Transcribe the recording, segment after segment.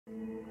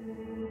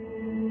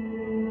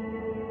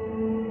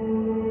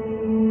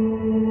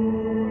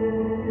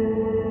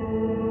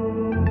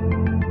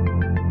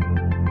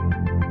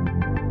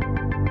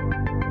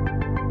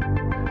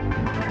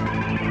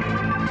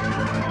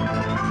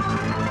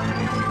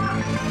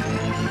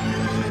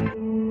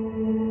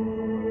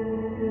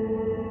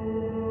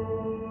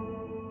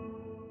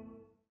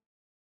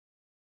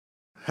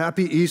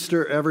Happy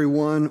Easter,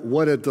 everyone.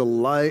 What a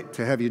delight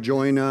to have you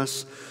join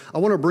us. I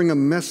want to bring a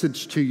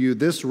message to you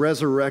this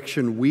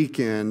resurrection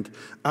weekend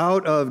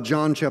out of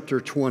John chapter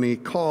 20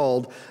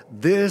 called,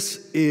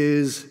 This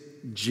is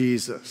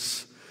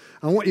Jesus.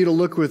 I want you to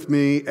look with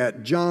me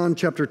at John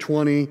chapter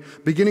 20,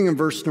 beginning in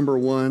verse number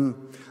 1.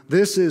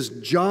 This is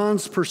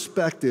John's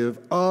perspective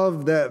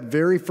of that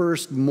very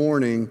first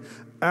morning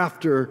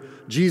after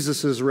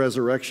Jesus'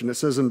 resurrection. It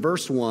says in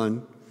verse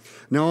 1,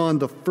 Now on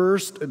the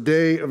first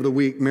day of the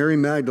week, Mary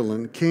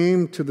Magdalene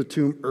came to the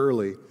tomb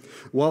early,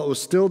 while it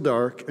was still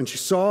dark, and she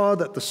saw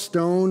that the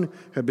stone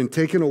had been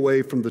taken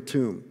away from the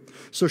tomb.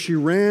 So she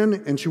ran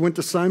and she went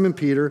to Simon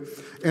Peter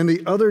and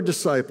the other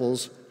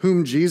disciples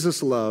whom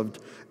Jesus loved,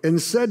 and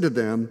said to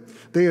them,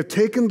 They have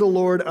taken the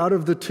Lord out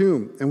of the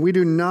tomb, and we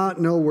do not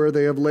know where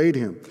they have laid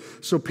him.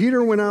 So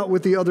Peter went out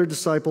with the other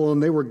disciple,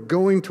 and they were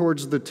going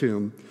towards the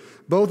tomb.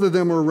 Both of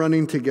them were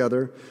running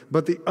together,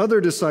 but the other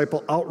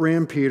disciple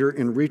outran Peter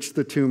and reached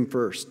the tomb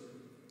first.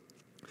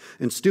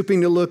 And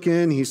stooping to look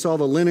in, he saw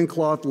the linen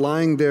cloth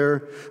lying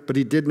there, but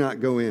he did not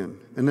go in.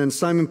 And then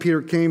Simon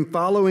Peter came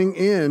following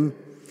in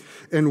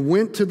and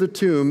went to the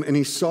tomb, and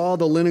he saw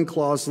the linen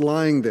cloths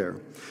lying there,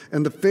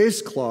 and the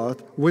face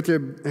cloth which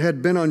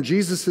had been on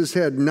Jesus'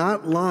 head,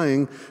 not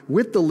lying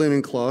with the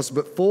linen cloths,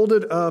 but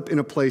folded up in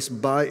a place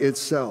by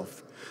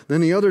itself.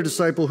 Then the other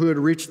disciple who had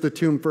reached the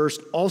tomb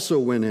first also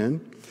went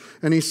in,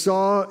 and he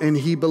saw and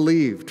he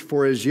believed,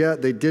 for as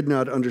yet they did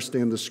not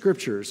understand the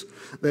scriptures,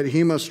 that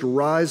he must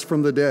rise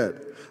from the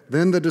dead.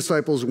 Then the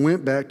disciples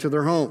went back to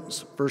their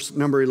homes. Verse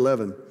number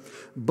 11.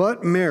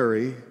 But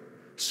Mary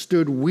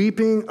stood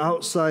weeping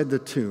outside the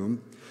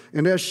tomb,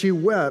 and as she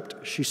wept,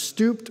 she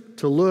stooped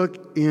to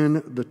look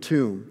in the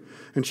tomb.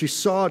 And she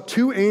saw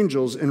two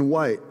angels in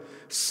white,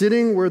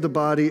 sitting where the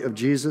body of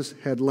Jesus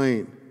had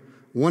lain,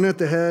 one at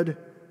the head,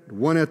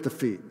 one at the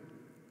feet.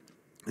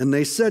 And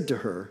they said to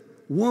her,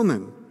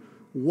 Woman,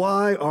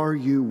 why are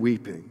you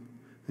weeping?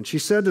 And she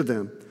said to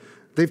them,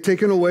 They've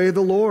taken away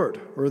the Lord,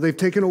 or they've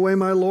taken away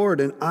my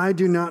Lord, and I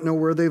do not know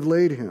where they've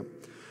laid him.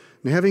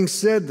 And having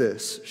said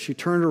this, she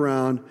turned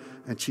around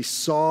and she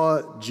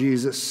saw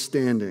Jesus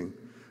standing,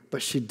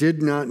 but she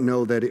did not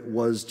know that it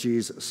was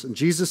Jesus. And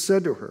Jesus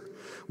said to her,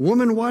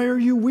 Woman, why are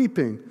you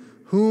weeping?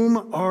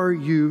 Whom are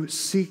you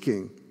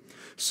seeking?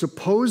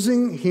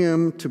 Supposing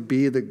him to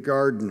be the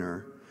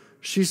gardener,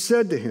 she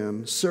said to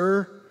him,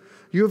 Sir,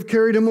 you have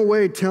carried him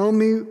away. Tell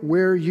me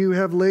where you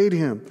have laid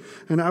him,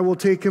 and I will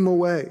take him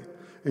away.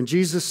 And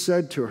Jesus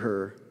said to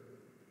her,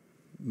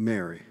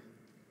 Mary.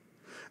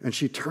 And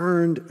she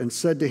turned and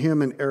said to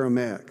him in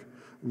Aramaic,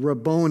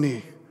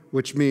 Rabboni,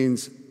 which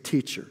means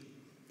teacher.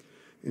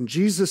 And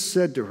Jesus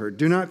said to her,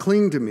 Do not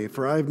cling to me,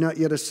 for I have not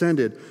yet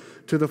ascended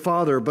to the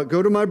Father, but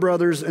go to my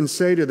brothers and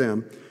say to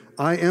them,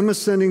 I am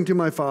ascending to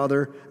my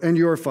Father and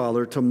your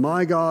Father, to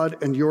my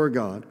God and your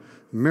God.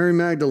 Mary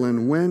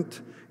Magdalene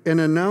went and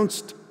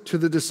announced to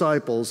the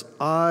disciples,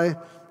 I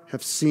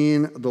have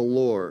seen the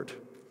Lord,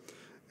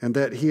 and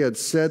that he had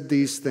said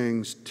these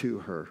things to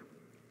her.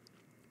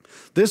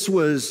 This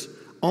was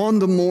on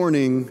the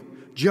morning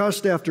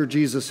just after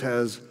Jesus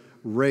has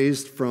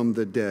raised from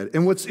the dead.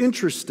 And what's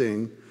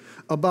interesting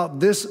about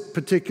this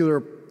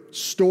particular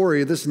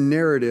story, this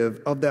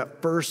narrative of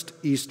that first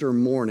Easter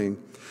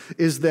morning,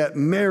 is that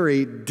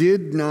Mary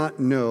did not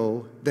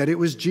know that it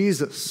was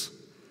Jesus.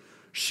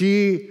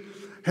 She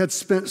had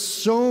spent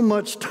so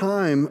much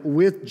time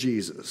with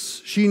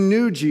Jesus. She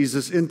knew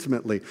Jesus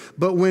intimately.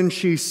 But when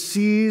she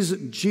sees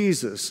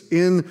Jesus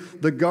in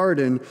the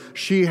garden,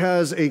 she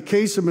has a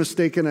case of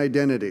mistaken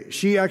identity.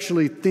 She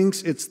actually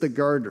thinks it's the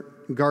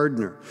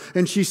gardener.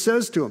 And she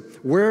says to him,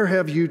 Where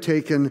have you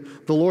taken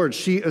the Lord?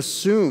 She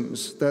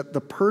assumes that the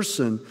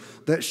person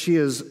that she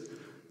is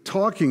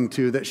talking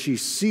to, that she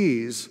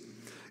sees,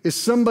 is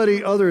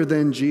somebody other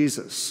than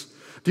Jesus.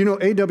 Do you know,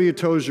 A.W.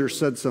 Tozer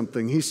said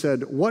something. He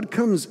said, What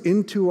comes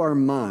into our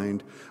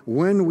mind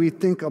when we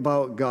think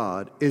about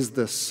God is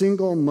the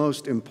single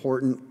most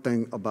important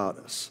thing about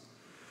us.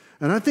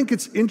 And I think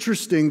it's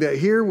interesting that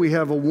here we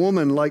have a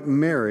woman like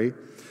Mary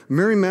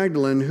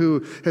Magdalene,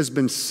 who has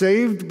been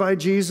saved by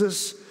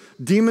Jesus.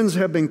 Demons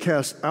have been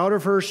cast out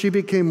of her. She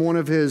became one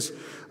of his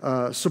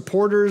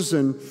supporters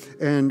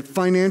and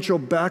financial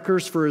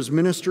backers for his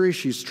ministry.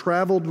 She's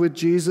traveled with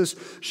Jesus.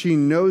 She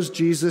knows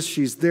Jesus.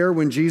 She's there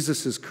when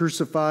Jesus is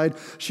crucified.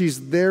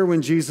 She's there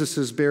when Jesus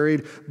is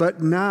buried.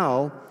 But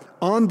now,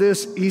 on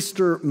this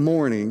Easter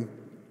morning,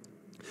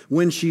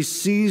 when she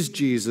sees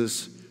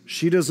Jesus,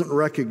 she doesn't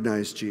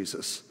recognize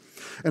Jesus.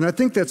 And I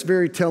think that's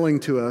very telling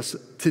to us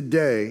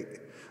today,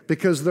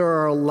 because there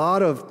are a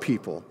lot of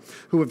people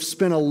who have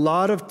spent a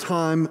lot of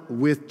time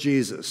with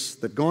Jesus.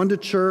 They've gone to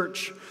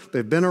church.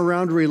 They've been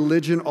around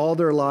religion all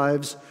their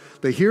lives.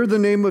 They hear the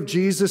name of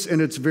Jesus, and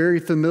it's very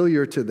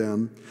familiar to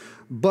them.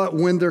 But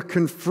when they're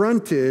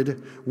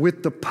confronted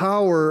with the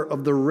power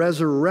of the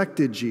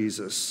resurrected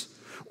Jesus,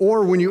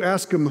 or when you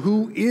ask them,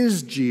 who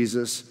is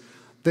Jesus?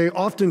 They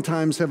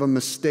oftentimes have a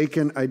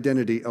mistaken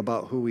identity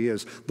about who he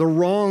is. The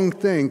wrong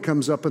thing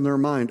comes up in their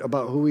mind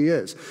about who he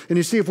is. And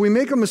you see, if we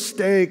make a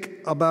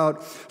mistake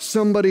about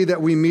somebody that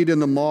we meet in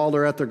the mall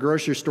or at the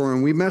grocery store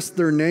and we mess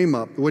their name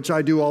up, which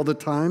I do all the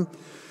time,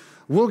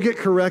 we'll get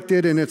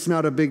corrected and it's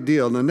not a big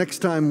deal. The next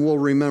time we'll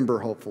remember,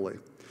 hopefully.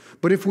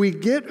 But if we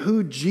get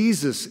who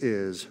Jesus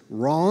is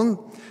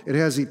wrong, it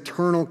has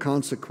eternal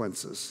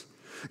consequences.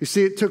 You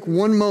see, it took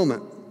one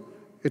moment.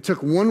 It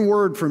took one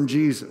word from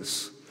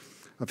Jesus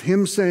of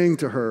him saying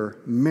to her,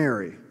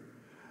 Mary,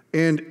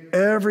 and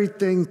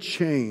everything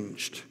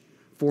changed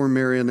for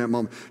Mary in that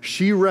moment.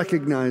 She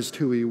recognized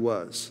who he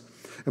was.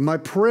 And my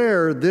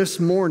prayer this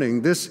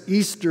morning, this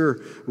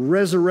Easter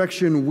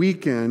resurrection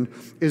weekend,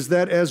 is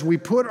that as we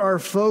put our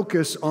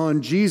focus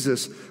on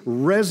Jesus,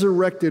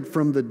 resurrected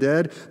from the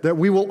dead, that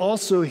we will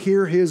also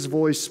hear his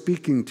voice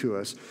speaking to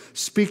us,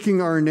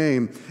 speaking our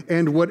name,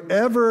 and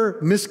whatever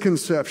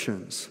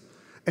misconceptions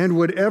and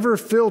whatever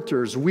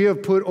filters we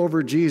have put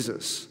over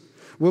Jesus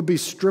will be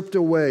stripped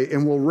away,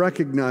 and we'll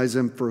recognize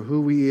him for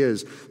who he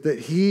is, that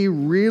he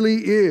really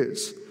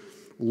is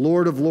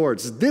Lord of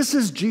Lords. This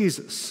is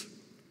Jesus.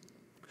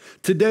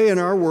 Today in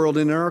our world,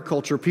 in our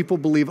culture, people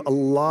believe a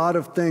lot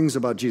of things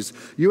about Jesus.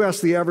 You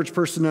ask the average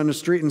person on the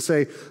street and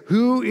say,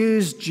 who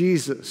is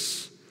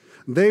Jesus?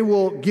 They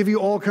will give you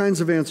all kinds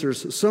of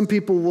answers. Some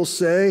people will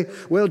say,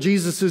 well,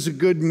 Jesus is a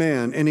good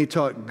man, and he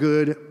taught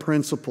good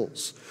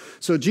principles.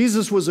 So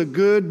Jesus was a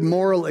good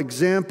moral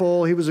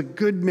example. He was a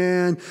good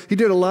man. He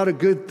did a lot of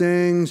good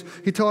things.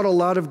 He taught a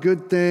lot of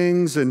good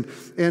things, and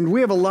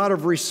we have a lot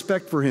of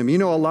respect for him. You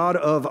know, a lot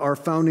of our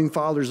founding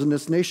fathers in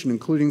this nation,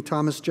 including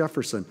Thomas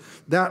Jefferson,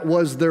 that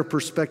was their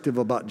perspective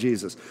about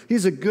Jesus.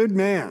 He's a good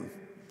man,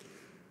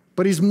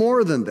 but he's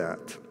more than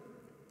that.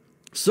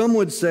 Some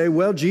would say,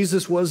 well,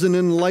 Jesus was an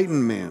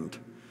enlightened man.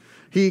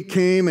 He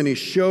came and he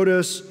showed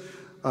us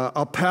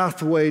a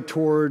pathway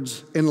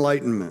towards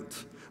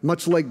enlightenment.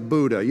 Much like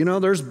Buddha. You know,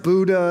 there's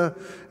Buddha,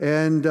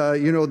 and,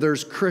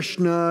 there's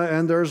Krishna,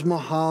 and there's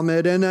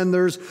Muhammad, and then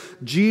there's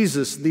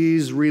Jesus,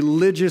 these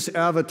religious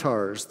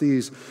avatars,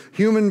 these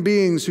human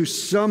beings who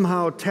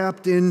somehow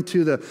tapped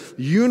into the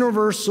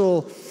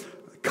universal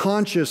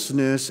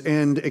consciousness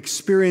and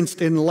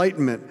experienced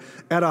enlightenment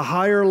at a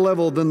higher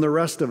level than the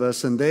rest of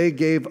us, and they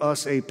gave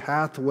us a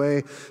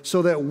pathway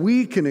so that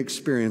we can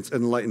experience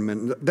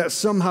enlightenment, that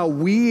somehow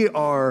we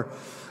are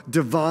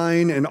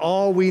divine, and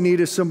all we need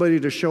is somebody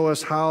to show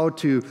us how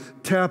to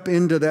tap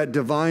into that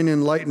divine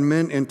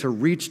enlightenment and to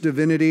reach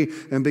divinity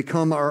and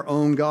become our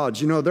own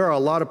gods. You know, there are a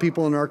lot of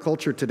people in our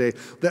culture today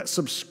that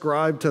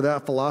subscribe to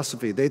that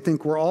philosophy. They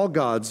think we're all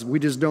gods, we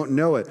just don't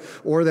know it,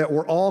 or that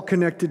we're all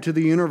connected to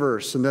the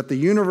universe, and that the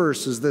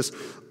universe is this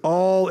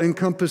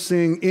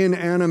all-encompassing,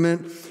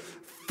 inanimate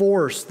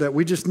force that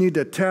we just need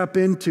to tap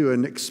into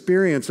and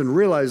experience and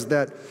realize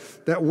that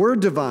we're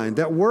divine,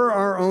 that we're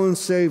our own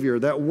Savior,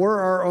 that we're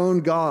our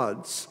own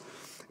gods,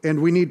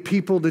 and we need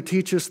people to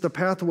teach us the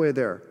pathway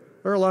there.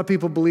 There are a lot of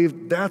people who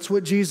believe that's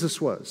what Jesus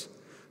was,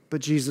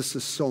 but Jesus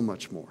is so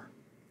much more.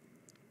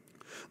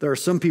 There are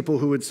some people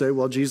who would say,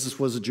 well, Jesus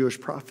was a Jewish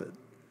prophet.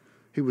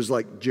 He was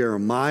like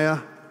Jeremiah,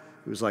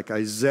 he was like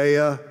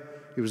Isaiah,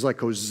 he was like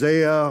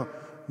Hosea,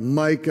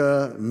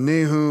 Micah,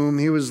 Nahum,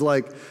 he was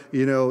like,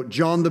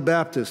 John the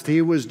Baptist.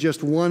 He was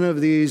just one of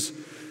these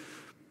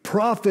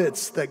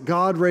prophets that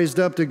God raised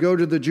up to go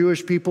to the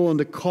Jewish people and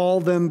to call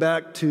them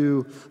back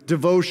to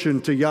devotion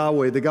to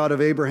Yahweh, the God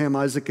of Abraham,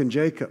 Isaac, and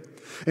Jacob.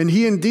 And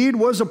he indeed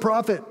was a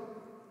prophet,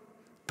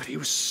 but he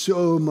was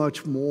so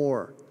much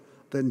more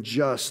than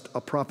just a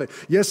prophet.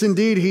 Yes,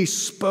 indeed, he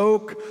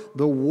spoke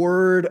the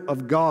word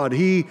of God.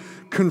 He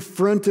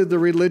confronted the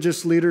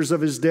religious leaders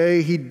of his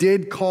day. He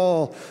did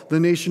call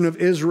the nation of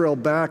Israel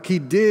back. He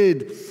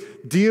did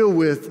deal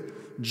with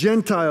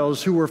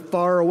Gentiles who were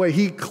far away.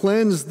 He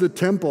cleansed the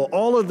temple,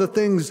 all of the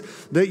things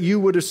that you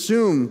would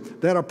assume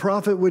that a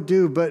prophet would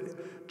do.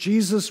 But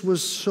Jesus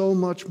was so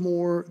much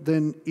more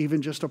than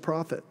even just a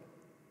prophet.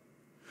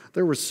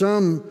 There were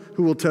some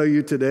who will tell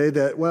you today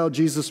that, well,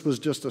 Jesus was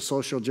just a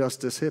social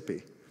justice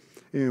hippie.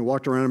 He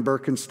walked around in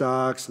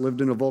Birkenstocks,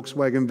 lived in a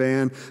Volkswagen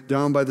van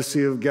down by the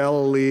Sea of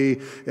Galilee,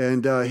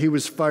 and he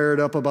was fired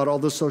up about all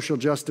the social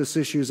justice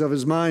issues of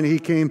his mind. He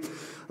came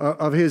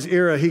of his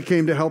era. He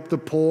came to help the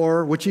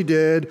poor, which he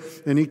did,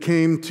 and he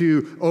came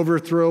to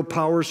overthrow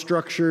power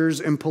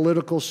structures and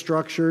political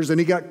structures, and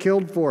he got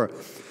killed for it.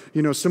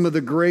 You know, some of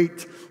the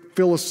great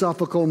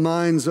philosophical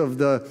minds of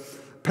the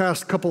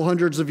past couple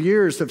hundreds of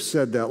years have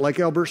said that, like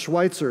Albert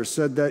Schweitzer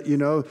said that,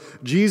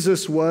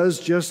 Jesus was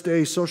just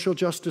a social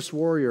justice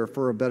warrior,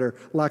 for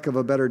lack of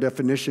a better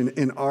definition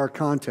in our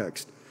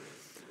context.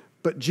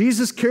 But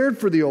Jesus cared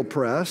for the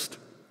oppressed.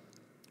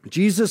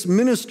 Jesus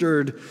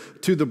ministered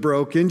to the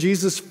broken.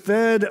 Jesus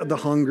fed the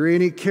hungry,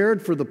 and he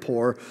cared for the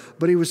poor,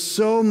 but he was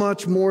so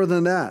much more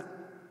than that.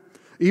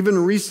 Even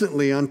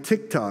recently on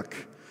TikTok,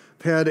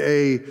 had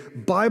a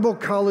Bible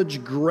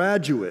college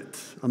graduate,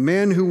 a young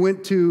man who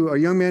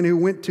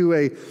went to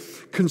a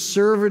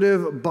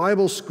conservative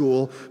Bible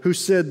school, who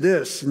said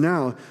this.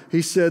 Now,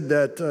 he said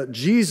that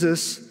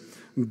Jesus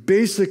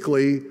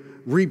basically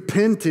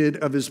repented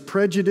of his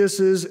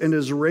prejudices and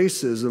his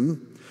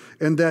racism,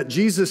 and that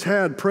Jesus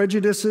had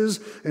prejudices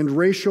and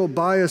racial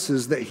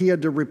biases that he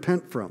had to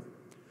repent from.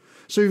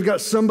 So you've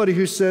got somebody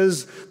who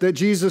says that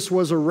Jesus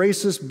was a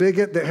racist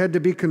bigot that had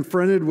to be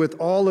confronted with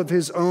all of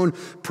his own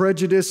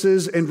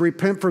prejudices and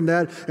repent from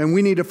that, and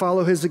we need to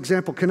follow his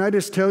example. Can I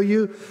just tell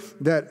you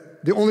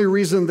that the only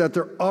reason that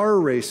there are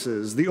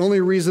races, the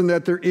only reason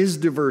that there is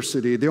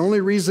diversity, the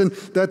only reason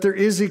that there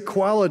is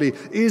equality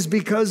is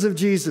because of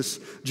Jesus.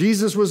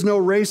 Jesus was no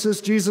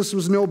racist, Jesus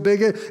was no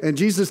bigot, and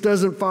Jesus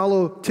doesn't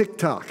follow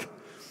TikTok.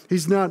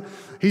 He's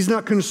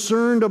not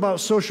concerned about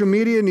social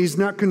media, and he's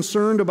not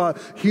concerned about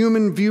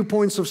human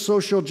viewpoints of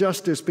social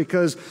justice,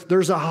 because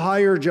there's a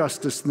higher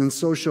justice than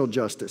social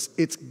justice.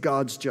 It's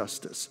God's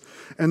justice.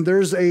 And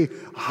there's a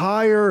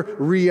higher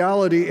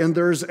reality, and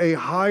there's a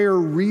higher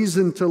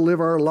reason to live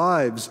our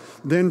lives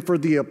than for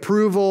the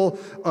approval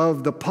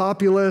of the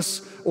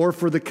populace, or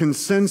for the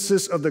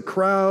consensus of the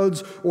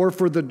crowds, or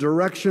for the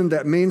direction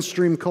that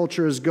mainstream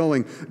culture is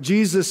going.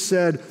 Jesus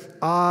said,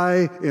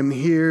 I am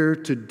here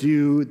to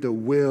do the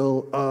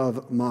will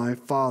of my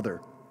Father.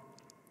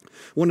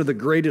 One of the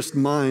greatest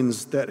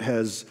minds that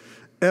has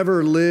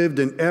ever lived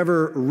and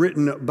ever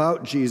written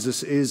about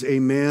Jesus is a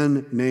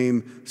man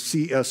named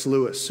C.S.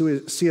 Lewis.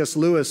 C.S.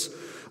 Lewis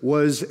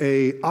was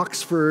a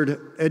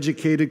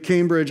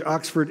Cambridge,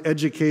 Oxford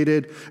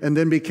educated, and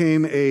then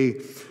became a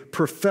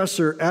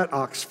professor at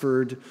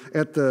Oxford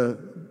at the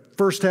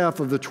first half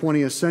of the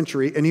 20th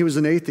century, and he was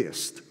an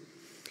atheist.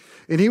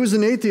 And he was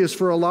an atheist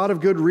for a lot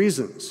of good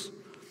reasons.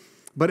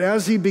 But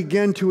as he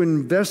began to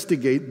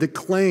investigate the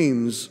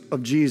claims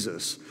of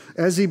Jesus,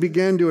 as he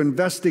began to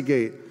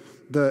investigate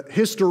the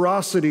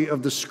historicity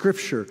of the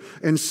Scripture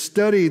and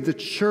study the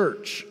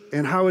church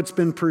and how it's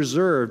been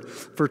preserved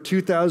for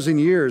 2,000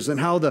 years, and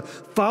how the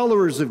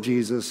followers of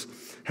Jesus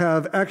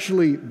have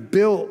actually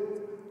built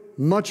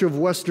much of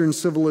Western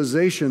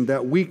civilization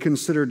that we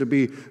consider to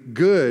be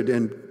good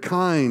and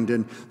kind,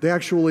 and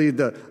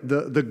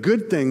the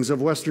good things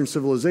of Western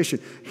civilization.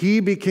 He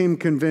became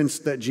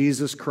convinced that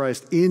Jesus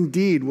Christ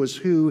indeed was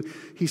who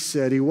he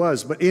said he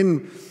was. But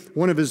in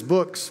one of his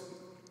books,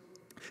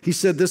 he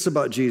said this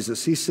about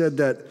Jesus. He said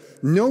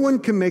that no one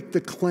can make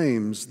the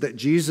claims that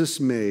Jesus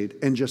made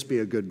and just be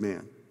a good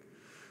man.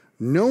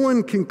 No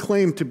one can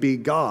claim to be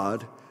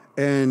God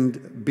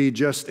and be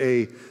just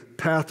a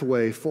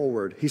pathway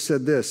forward. He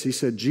said this. He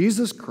said,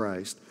 Jesus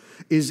Christ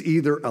is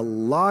either a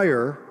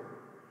liar,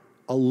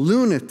 a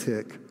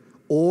lunatic,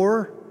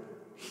 or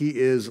he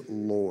is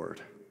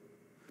Lord.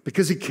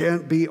 Because he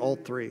can't be all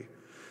three.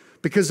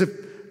 Because if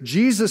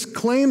Jesus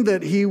claimed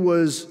that he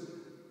was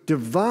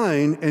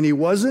divine and he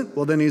wasn't,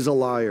 well, then he's a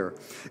liar.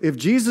 If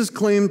Jesus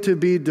claimed to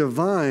be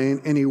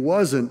divine and he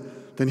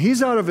wasn't, then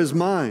he's out of his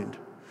mind.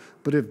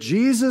 But if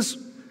Jesus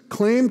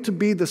claimed to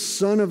be the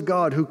Son of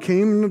God who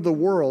came into the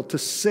world to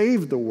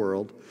save the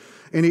world,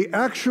 and he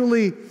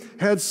actually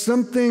had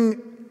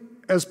something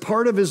as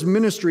part of his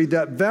ministry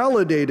that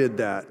validated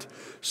that,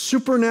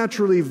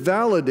 supernaturally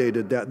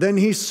validated that, then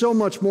he's so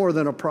much more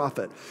than a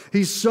prophet.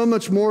 He's so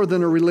much more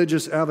than a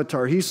religious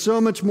avatar. He's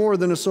so much more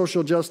than a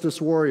social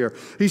justice warrior.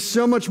 He's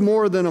so much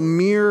more than a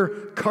mere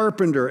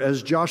carpenter,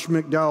 as Josh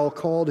McDowell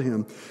called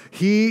him.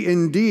 He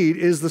indeed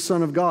is the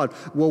Son of God.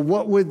 Well,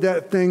 what would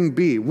that thing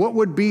be? What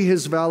would be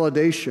his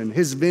validation,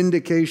 his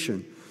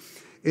vindication?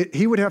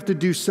 He would have to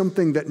do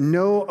something that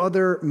no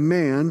other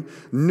man,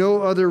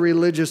 no other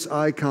religious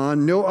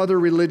icon, no other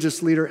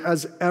religious leader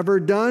has ever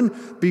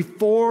done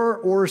before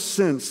or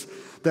since,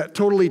 that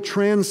totally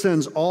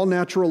transcends all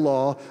natural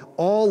law,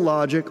 all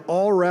logic,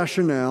 all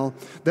rationale,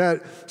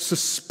 that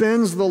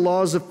suspends the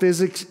laws of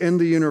physics and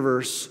the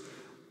universe.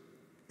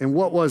 And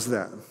what was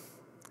that?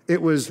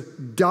 It was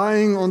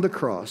dying on the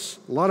cross.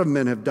 A lot of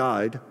men have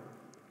died,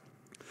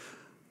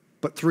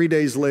 but 3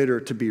 days later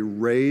to be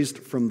raised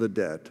from the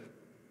dead.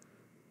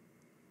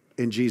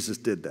 And Jesus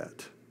did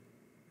that.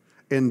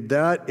 And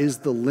that is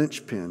the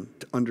linchpin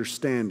to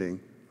understanding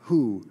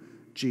who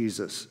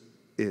Jesus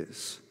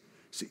is.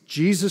 See,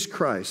 Jesus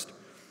Christ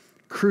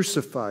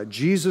crucified,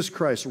 Jesus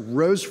Christ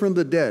rose from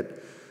the dead,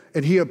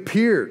 and he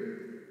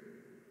appeared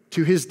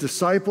to his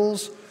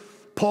disciples.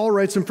 Paul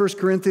writes in 1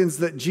 Corinthians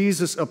that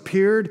Jesus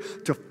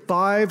appeared to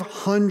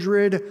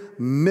 500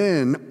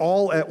 men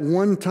all at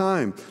one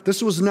time.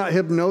 This was not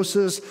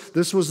hypnosis.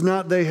 This was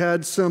not they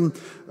had some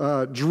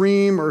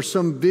dream or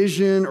some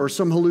vision or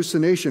some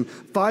hallucination.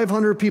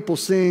 500 people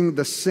saying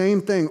the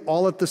same thing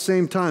all at the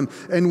same time.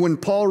 And when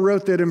Paul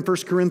wrote that in 1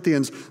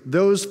 Corinthians,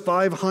 those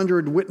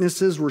 500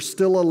 witnesses were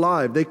still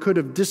alive. They could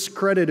have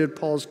discredited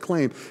Paul's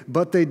claim,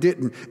 but they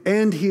didn't.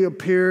 And he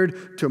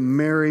appeared to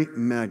Mary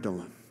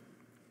Magdalene.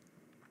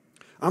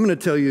 I'm going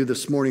to tell you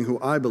this morning who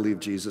I believe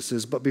Jesus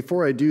is, but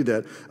before I do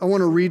that, I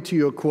want to read to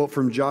you a quote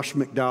from Josh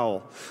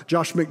McDowell.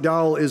 Josh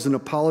McDowell is an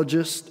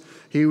apologist.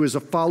 He was a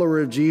follower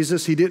of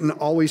Jesus. He didn't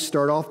always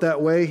start off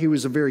that way. He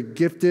was a very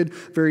gifted,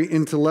 very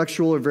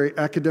intellectual, a very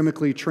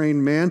academically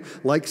trained man,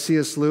 like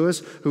C.S. Lewis,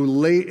 who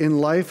late in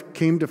life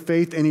came to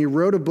faith, and he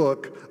wrote a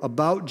book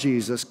about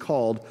Jesus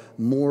called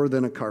More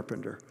Than a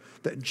Carpenter.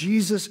 that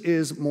Jesus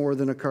is more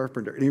than a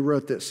carpenter. And he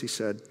wrote this, he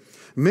said,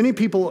 many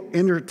people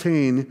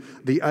entertain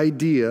the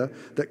idea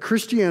that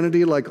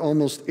Christianity, like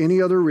almost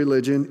any other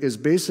religion, is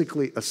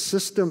basically a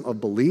system of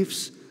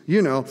beliefs,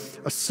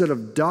 a set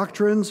of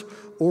doctrines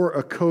or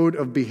a code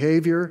of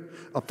behavior,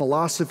 a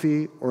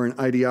philosophy or an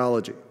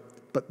ideology.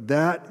 But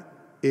that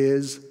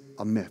is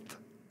a myth.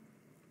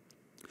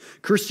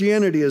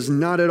 Christianity is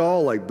not at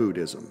all like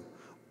Buddhism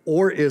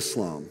or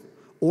Islam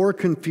or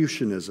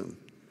Confucianism.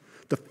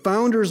 The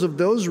founders of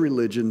those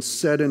religions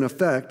said, in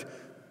effect,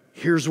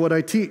 here's what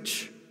I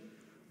teach.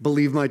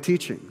 Believe my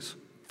teachings.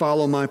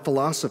 Follow my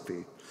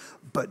philosophy.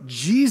 But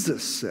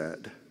Jesus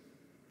said,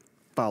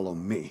 follow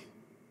me.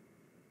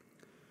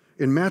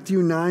 In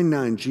Matthew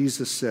 9:9,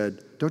 Jesus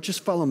said, don't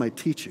just follow my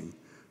teaching,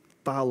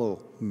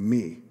 follow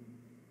me.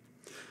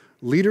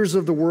 Leaders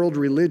of the world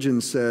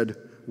religion said,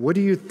 what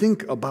do you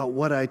think about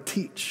what I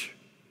teach?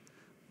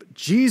 But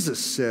Jesus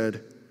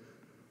said,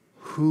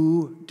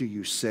 who do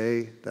you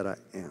say that I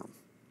am?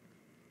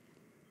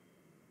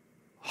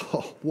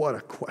 Oh, what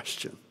a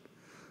question.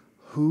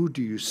 Who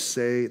do you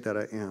say that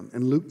I am?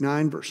 In Luke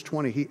 9, verse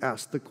 20, he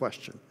asked the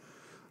question,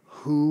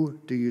 who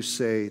do you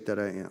say that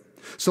I am?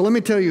 So let me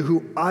tell you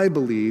who I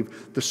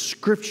believe the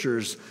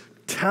scriptures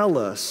tell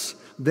us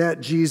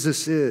that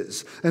Jesus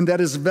is. And that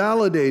is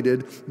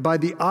validated by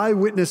the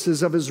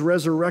eyewitnesses of his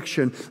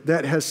resurrection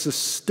that has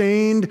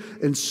sustained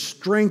and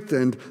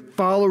strengthened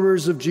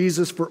followers of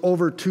Jesus for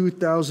over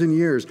 2,000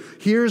 years.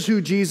 Here's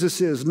who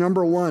Jesus is.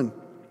 Number one,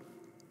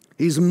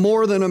 he's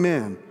more than a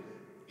man.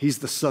 He's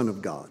the Son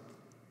of God.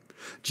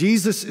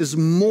 Jesus is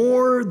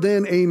more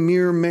than a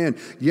mere man.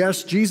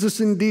 Yes, Jesus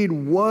indeed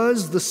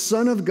was the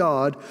Son of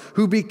God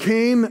who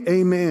became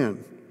a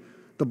man.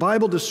 The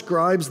Bible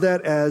describes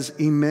that as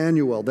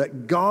Emmanuel,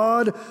 that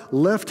God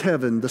left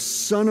heaven, the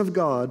Son of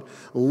God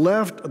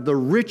left the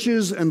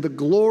riches and the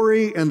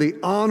glory and the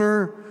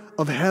honor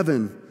of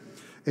heaven,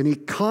 and he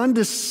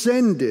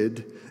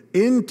condescended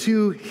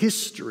into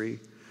history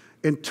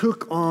and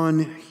took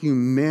on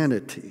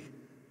humanity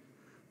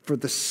for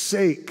the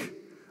sake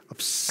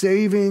of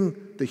saving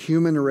the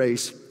human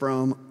race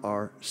from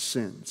our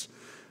sins.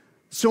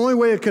 It's the only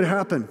way it could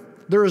happen.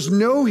 There is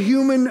no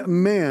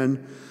human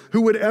man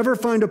who would ever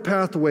find a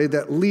pathway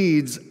that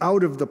leads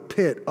out of the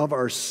pit of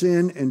our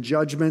sin and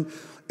judgment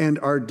and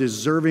our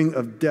deserving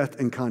of death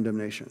and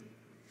condemnation.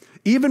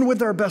 Even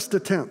with our best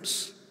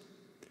attempts,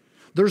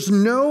 there's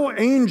no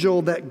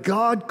angel that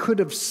God could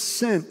have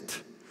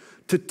sent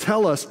to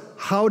tell us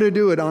how to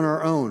do it on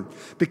our own,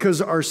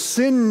 because our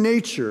sin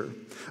nature,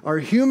 our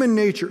human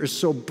nature is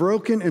so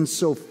broken and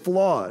so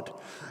flawed,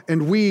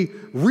 and we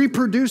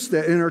reproduce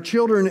that in our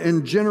children,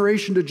 and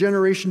generation to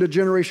generation to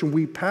generation,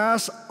 we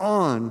pass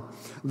on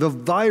the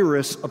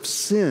virus of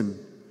sin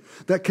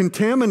that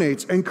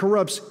contaminates and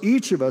corrupts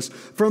each of us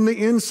from the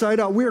inside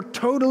out. We are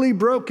totally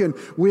broken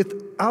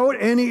without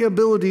any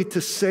ability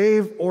to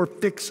save or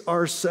fix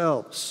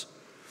ourselves.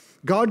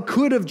 God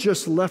could have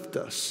just left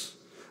us,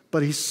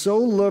 but he so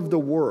loved the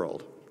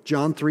world,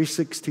 John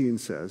 3:16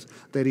 says,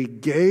 that he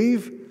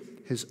gave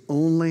his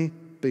only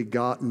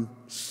begotten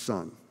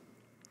Son.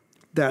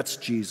 That's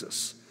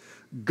Jesus.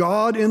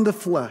 God in the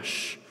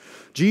flesh.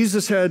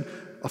 Jesus had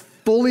a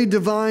fully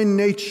divine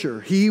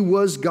nature. He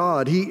was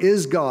God. He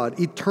is God,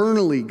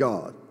 eternally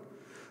God.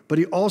 But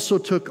he also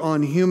took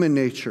on human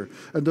nature.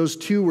 And those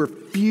two were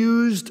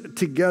fused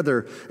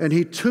together. And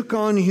he took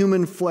on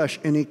human flesh,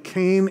 and he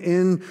came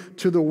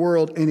into the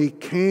world, and he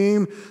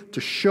came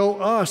to show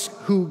us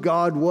who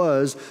God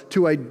was,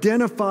 to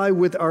identify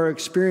with our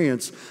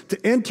experience,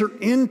 to enter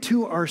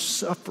into our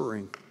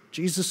suffering.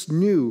 Jesus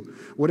knew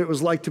what it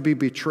was like to be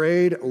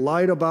betrayed,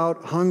 lied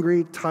about,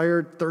 hungry,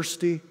 tired,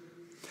 thirsty.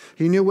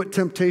 He knew what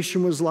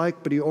temptation was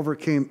like, but he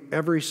overcame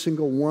every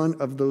single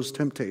one of those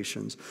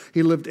temptations.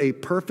 He lived a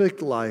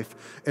perfect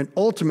life, and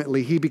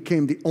ultimately he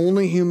became the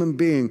only human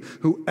being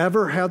who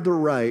ever had the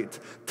right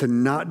to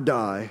not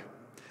die,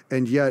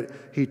 and yet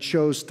he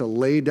chose to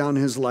lay down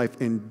his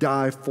life and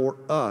die for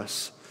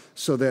us,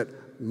 so that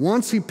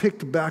once he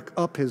picked back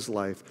up his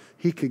life,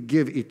 he could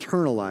give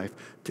eternal life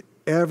to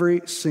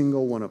every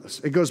single one of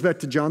us. It goes back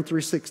to John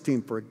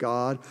 3:16, for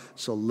God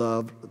so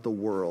loved the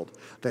world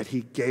that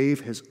he gave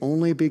his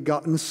only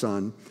begotten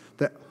Son,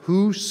 that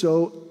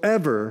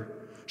whosoever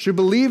should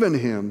believe in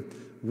him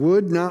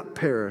would not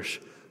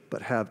perish,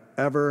 but have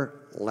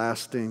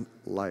everlasting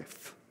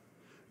life.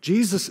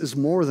 Jesus is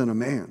more than a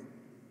man.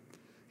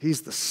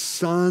 He's the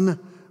Son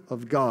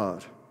of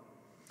God.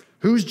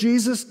 Who's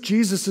Jesus?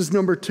 Jesus is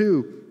number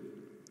two.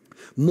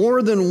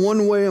 More than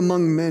one way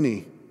among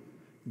many,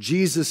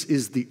 Jesus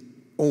is the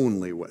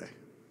only way.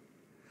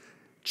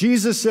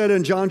 Jesus said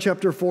in John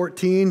chapter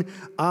 14,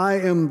 I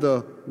am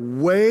the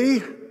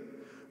way,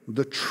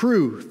 the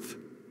truth,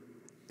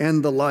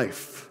 and the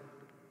life.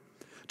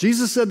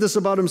 Jesus said this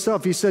about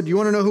himself. He said, you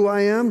want to know who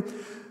I am?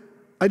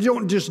 I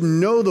don't just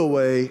know the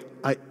way,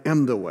 I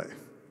am the way.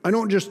 I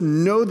don't just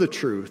know the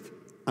truth,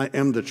 I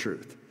am the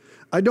truth.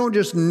 I don't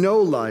just know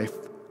life,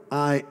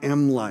 I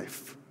am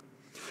life.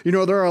 You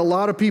know, there are a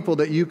lot of people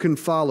that you can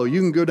follow.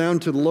 You can go down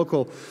to the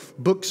local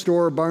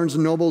bookstore, Barnes &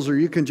 Nobles, or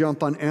you can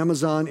jump on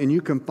Amazon and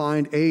you can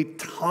find a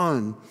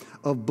ton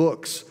of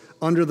books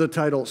under the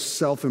title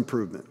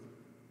Self-Improvement.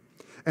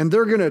 And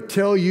they're going to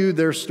tell you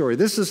their story.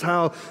 This is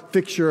how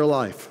fix your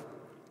life.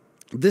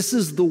 This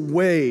is the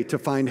way to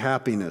find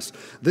happiness.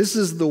 This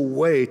is the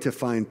way to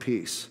find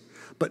peace.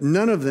 But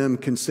none of them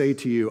can say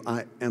to you,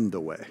 I am the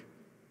way.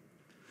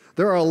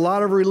 There are a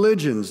lot of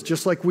religions,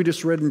 just like we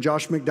just read in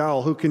Josh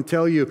McDowell, who can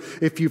tell you,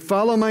 if you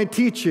follow my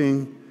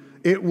teaching,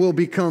 it will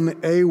become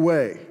a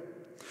way.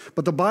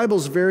 But the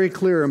Bible's very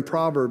clear in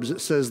Proverbs. It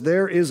says,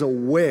 there is a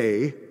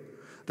way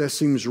that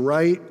seems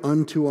right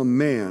unto a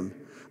man,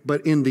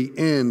 but in the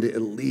end, it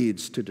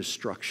leads to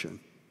destruction.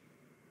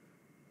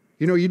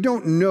 You know, you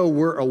don't know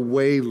where a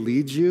way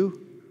leads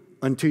you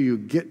until you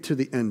get to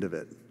the end of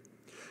it.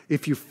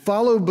 If you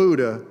follow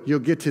Buddha, you'll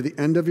get to the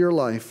end of your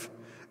life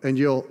and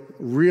you'll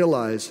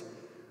realize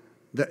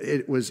that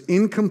it was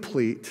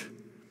incomplete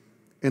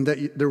and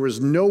that there was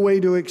no way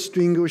to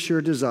extinguish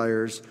your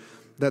desires,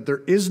 that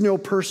there is no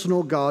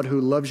personal God who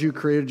loves you,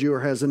 created you, or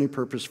has any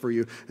purpose for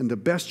you, and the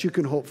best you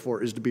can hope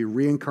for is to be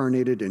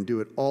reincarnated and do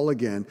it all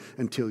again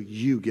until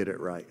you get it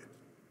right.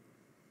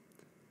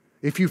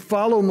 If you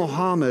follow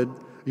Muhammad,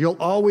 you'll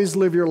always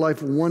live your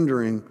life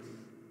wondering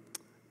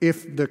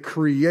if the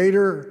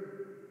Creator,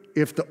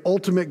 if the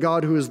ultimate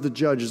God who is the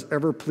judge is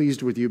ever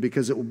pleased with you,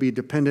 because it will be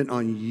dependent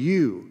on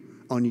you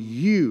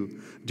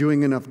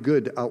doing enough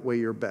good to outweigh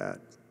your bad.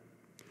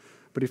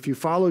 But if you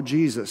follow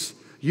Jesus,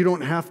 you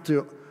don't have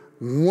to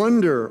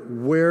wonder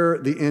where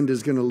the end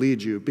is going to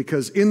lead you,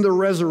 because in the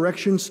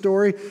resurrection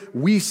story,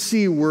 we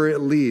see where it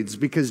leads,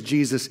 because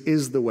Jesus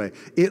is the way.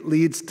 It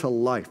leads to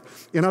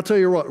life. And I'll tell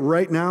you what,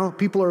 right now,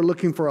 people are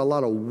looking for a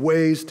lot of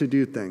ways to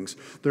do things.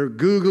 They're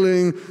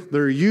Googling,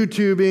 they're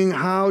YouTubing,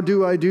 how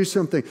do I do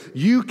something?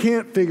 You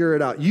can't figure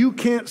it out. You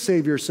can't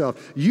save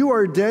yourself. You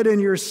are dead in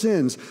your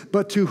sins.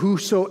 But to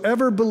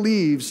whosoever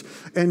believes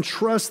and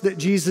trusts that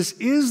Jesus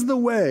is the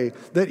way,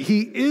 that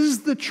he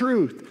is the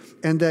truth,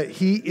 and that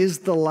he is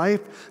the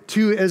life,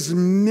 to as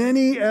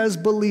many as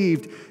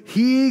believed,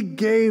 he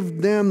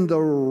gave them the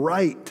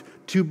right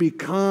to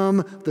become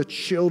the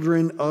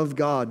children of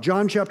God.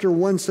 John chapter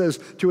 1 says,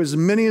 to as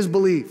many as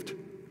believed.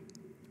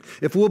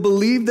 If we'll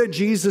believe that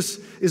Jesus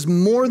is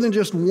more than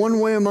just one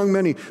way among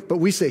many, but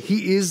we say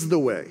he is the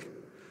way.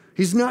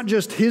 He's not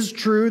just his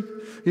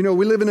truth. You know,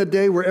 we live in a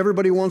day where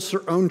everybody wants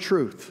their own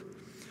truth.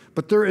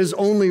 But there is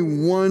only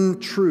one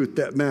truth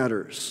that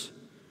matters.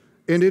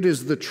 And it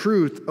is the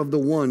truth of the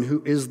one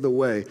who is the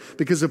way.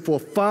 Because if we'll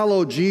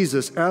follow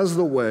Jesus as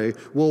the way,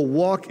 we'll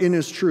walk in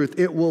his truth,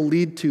 it will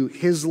lead to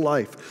his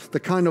life, the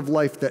kind of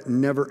life that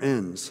never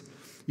ends.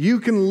 You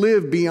can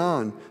live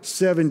beyond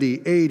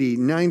 70, 80,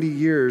 90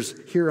 years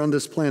here on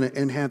this planet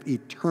and have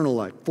eternal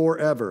life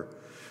forever.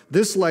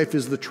 This life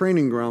is the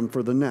training ground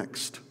for the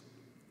next.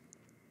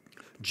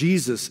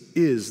 Jesus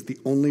is the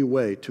only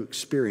way to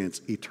experience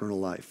eternal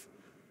life.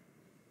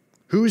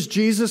 Who's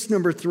Jesus?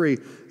 Number 3,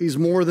 he's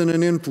more than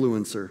an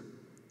influencer.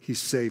 He's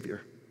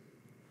Savior.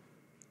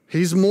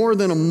 He's more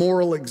than a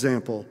moral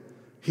example.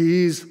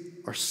 He's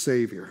our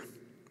Savior.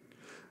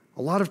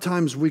 A lot of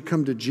times we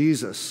come to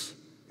Jesus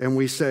and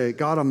we say,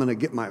 God, I'm going to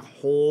get my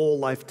whole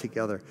life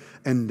together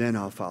and then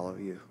I'll follow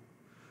you.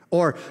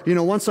 Or, you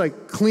know, once I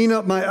clean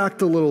up my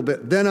act a little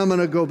bit, then I'm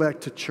going to go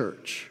back to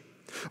church.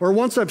 Or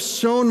once I've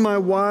sown my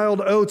wild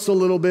oats a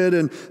little bit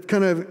and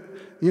kind of,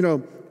 you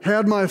know,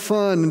 had my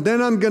fun, and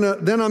then I'm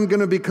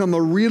gonna become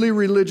a really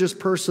religious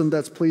person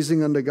that's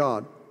pleasing unto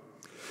God.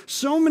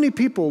 So many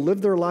people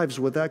live their lives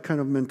with that kind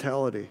of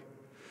mentality.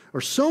 Or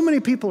so many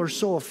people are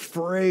so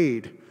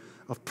afraid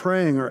of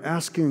praying or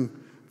asking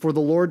for the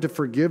Lord to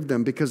forgive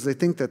them because they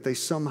think that they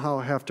somehow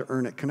have to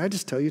earn it. Can I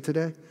just tell you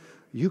today,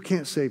 you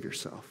can't save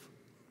yourself.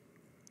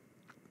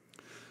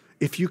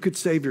 If you could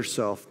save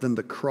yourself, then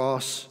the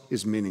cross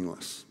is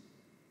meaningless.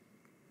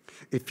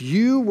 If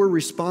you were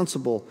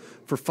responsible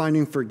for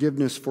finding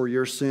forgiveness for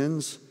your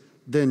sins,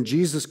 then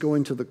Jesus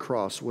going to the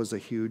cross was a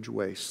huge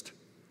waste,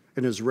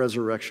 and his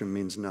resurrection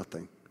means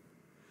nothing.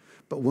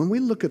 But when we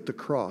look at the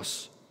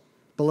cross,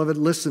 beloved,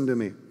 listen to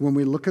me. When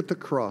we look at the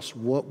cross,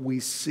 what we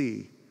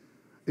see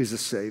is a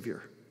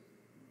Savior,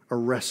 a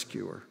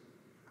rescuer,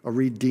 a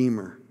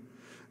redeemer.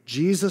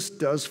 Jesus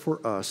does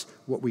for us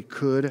what we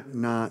could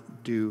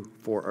not do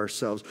for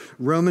ourselves.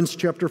 Romans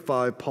chapter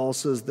 5, Paul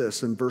says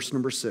this in verse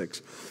number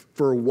 6,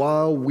 for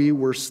while we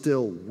were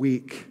still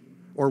weak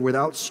or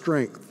without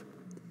strength,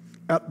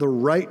 at the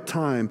right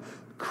time,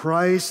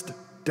 Christ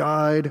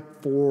died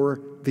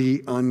for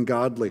the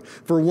ungodly.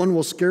 For one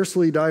will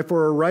scarcely die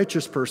for a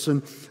righteous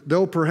person,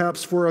 though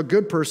perhaps for a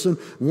good person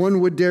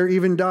one would dare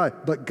even die.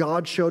 But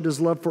God showed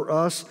his love for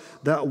us,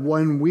 that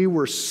when we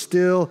were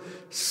still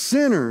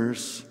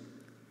sinners,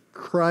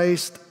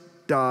 Christ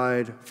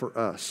died for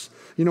us.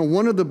 You know,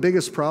 one of the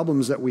biggest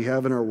problems that we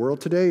have in our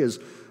world today is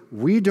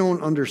we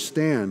don't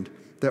understand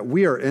that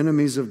we are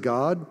enemies of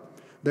God,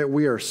 that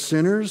we are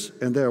sinners,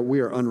 and that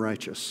we are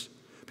unrighteous.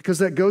 Because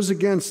that goes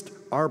against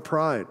our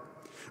pride.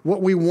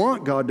 What we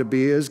want God to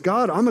be is,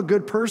 God, I'm a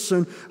good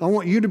person. I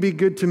want you to be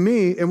good to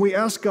me. And we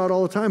ask God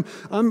all the time,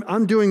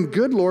 I'm doing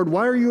good, Lord.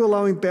 Why are you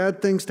allowing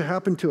bad things to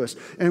happen to us?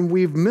 And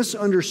we've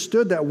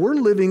misunderstood that. We're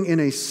living in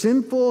a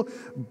sinful,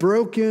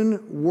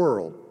 broken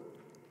world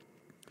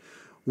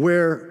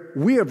where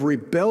we have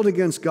rebelled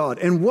against God.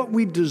 And what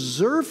we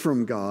deserve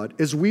from God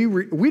is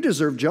we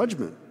deserve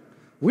judgment.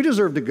 We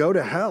deserve to go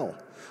to hell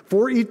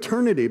for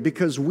eternity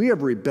because we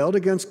have rebelled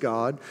against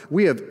God.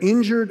 We have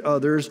injured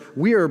others.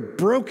 We are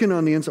broken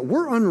on the inside.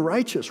 We're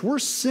unrighteous. We're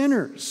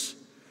sinners.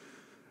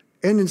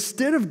 And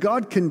instead of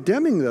God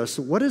condemning us,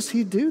 what does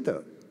he do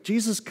though?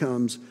 Jesus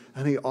comes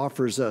and he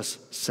offers us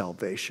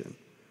salvation.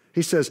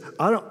 He says,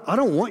 I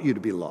don't want you to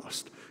be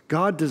lost.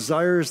 God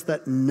desires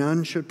that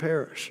none should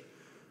perish,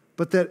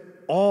 but that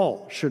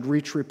all should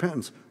reach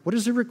repentance. What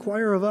does he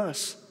require of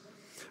us?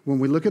 When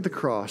we look at the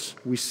cross,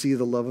 we see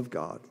the love of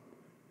God.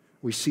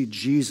 We see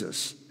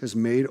Jesus has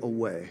made a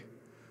way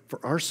for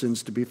our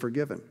sins to be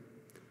forgiven.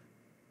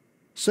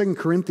 2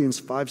 Corinthians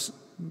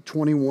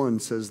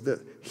 5:21 says that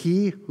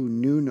he who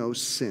knew no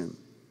sin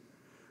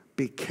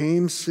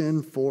became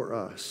sin for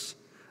us,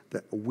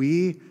 that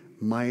we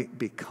might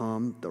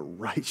become the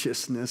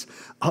righteousness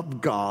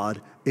of God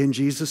in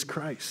Jesus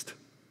Christ.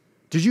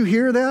 Did you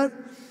hear that?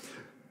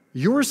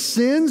 Your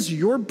sins,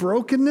 your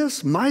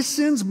brokenness, my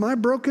sins, my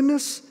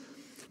brokenness,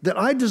 that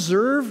I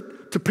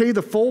deserve to pay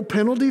the full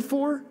penalty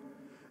for,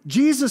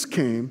 Jesus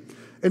came,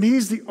 and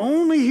he's the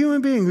only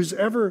human being who's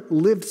ever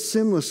lived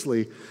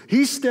sinlessly.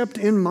 He stepped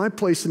in my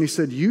place, and he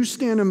said, you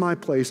stand in my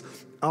place,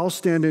 I'll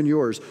stand in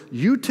yours.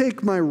 You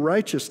take my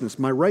righteousness,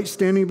 my right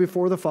standing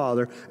before the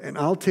Father, and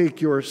I'll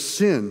take your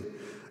sin.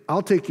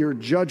 I'll take your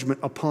judgment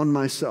upon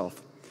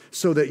myself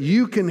so that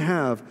you can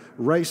have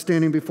right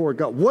standing before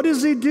God. What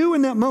does he do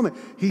in that moment?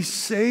 He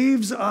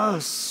saves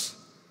us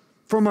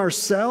from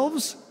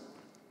ourselves.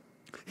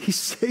 He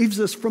saves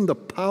us from the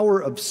power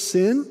of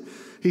sin.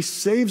 He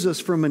saves us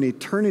from an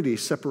eternity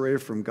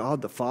separated from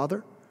God the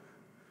Father.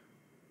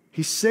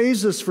 He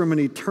saves us from an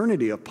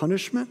eternity of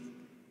punishment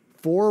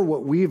for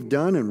what we've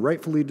done and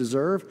rightfully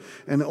deserve.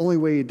 And the only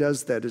way he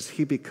does that is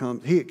he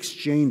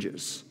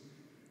exchanges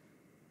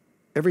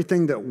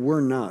everything that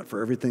we're not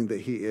for everything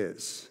that he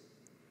is.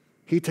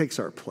 He takes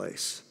our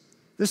place.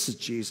 This is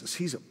Jesus.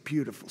 He's a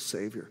beautiful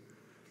Savior.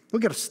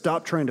 We've got to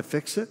stop trying to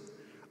fix it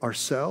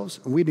ourselves,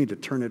 and we need to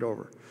turn it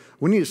over.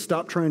 We need to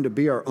stop trying to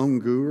be our own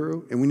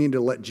guru, and we need to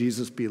let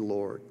Jesus be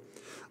Lord.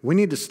 We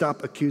need to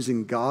stop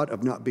accusing God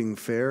of not being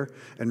fair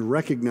and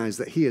recognize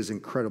that he is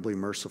incredibly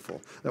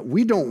merciful, that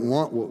we don't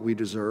want what we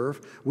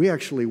deserve. We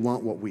actually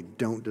want what we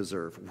don't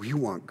deserve. We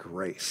want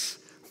grace.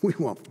 We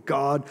want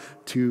God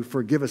to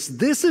forgive us.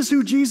 This is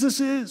who Jesus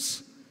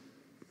is.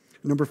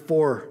 Number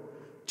 4,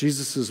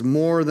 Jesus is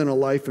more than a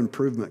life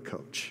improvement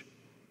coach.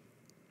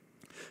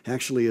 He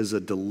actually is a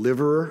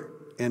deliverer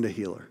and a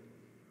healer.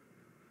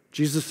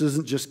 Jesus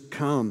doesn't just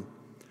come,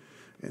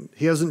 and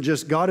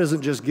God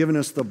hasn't just given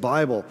us the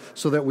Bible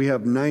so that we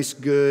have nice,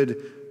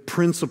 good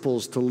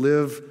principles to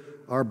live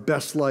our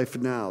best life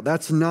now.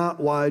 That's not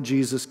why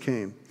Jesus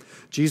came.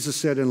 Jesus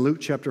said in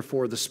Luke chapter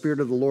 4, the Spirit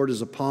of the Lord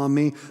is upon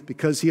me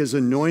because he has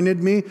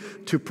anointed me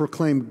to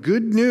proclaim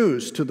good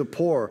news to the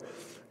poor,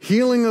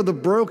 healing of the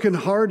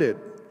brokenhearted,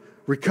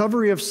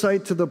 recovery of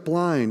sight to the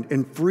blind,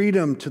 and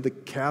freedom to the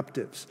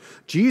captives.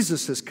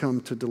 Jesus has come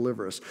to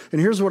deliver us.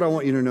 And here's what I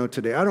want you to know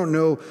today. I don't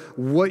know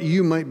what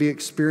you might be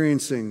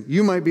experiencing.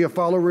 You might be a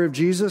follower of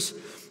Jesus,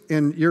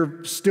 and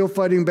you're still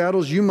fighting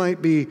battles. You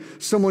might be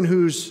someone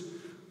who's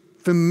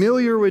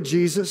familiar with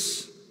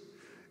Jesus,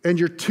 and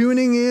you're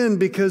tuning in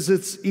because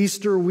it's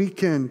Easter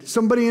weekend.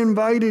 Somebody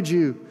invited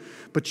you,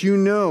 but you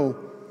know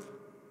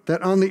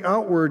that on the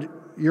outward,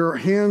 your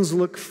hands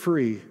look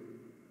free.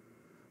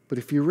 But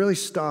if you really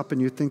stop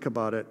and you think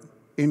about it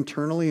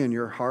internally in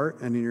your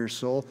heart and in your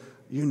soul,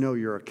 you know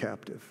you're a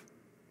captive.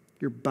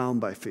 You're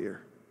bound by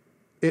fear.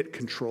 It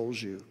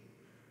controls you.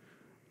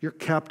 You're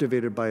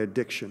captivated by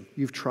addiction.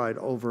 You've tried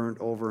over and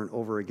over and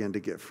over again to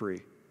get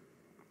free.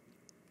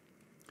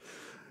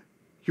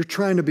 You're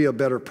trying to be a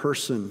better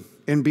person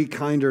and be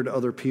kinder to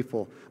other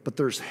people, but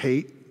there's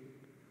hate,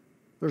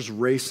 there's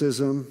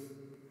racism,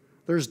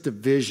 there's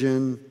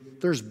division,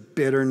 there's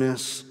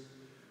bitterness,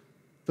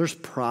 there's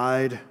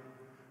pride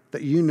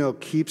that you know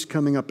keeps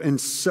coming up,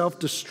 and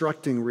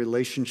self-destructing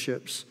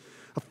relationships,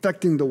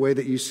 affecting the way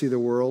that you see the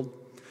world.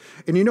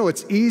 And you know,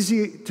 it's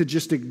easy to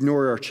just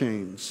ignore our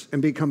chains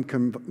and become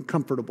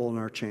comfortable in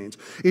our chains.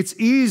 It's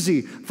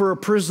easy for a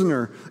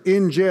prisoner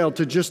in jail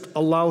to just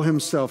allow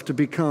himself to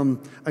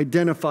become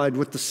identified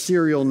with the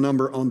serial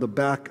number on the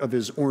back of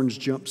his orange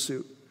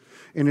jumpsuit.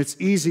 And it's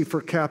easy for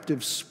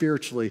captives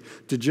spiritually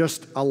to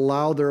just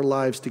allow their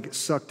lives to get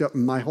sucked up,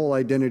 and my whole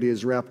identity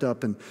is wrapped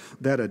up in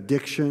that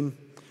addiction,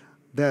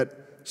 that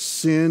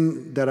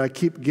sin that I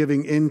keep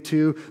giving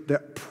into,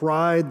 that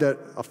pride that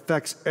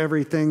affects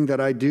everything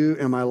that I do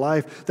in my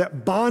life,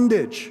 that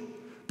bondage,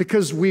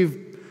 because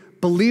we've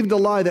believed a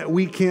lie that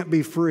we can't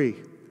be free.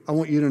 I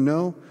want you to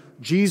know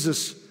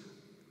Jesus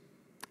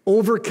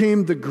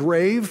overcame the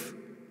grave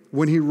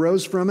when he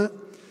rose from it,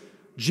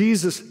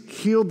 Jesus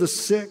healed the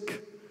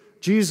sick.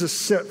 Jesus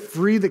set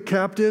free the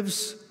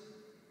captives.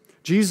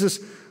 Jesus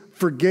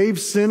forgave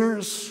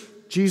sinners.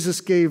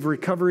 Jesus gave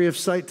recovery of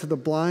sight to the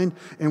blind.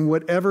 And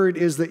whatever it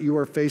is that you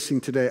are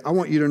facing today, I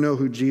want you to know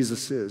who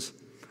Jesus is.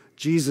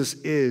 Jesus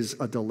is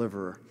a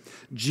deliverer.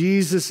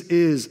 Jesus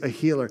is a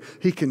healer.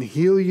 He can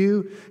heal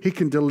you. He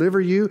can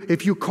deliver you.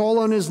 If you call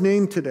on his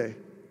name today,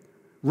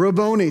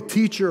 Rabboni,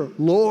 teacher,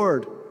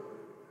 Lord,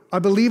 I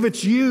believe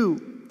it's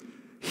you.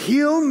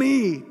 Heal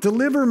me,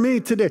 deliver me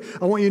today.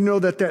 I want you to know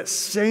that that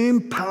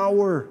same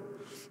power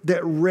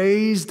that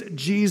raised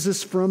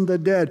Jesus from the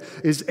dead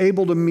is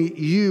able to meet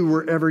you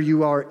wherever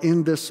you are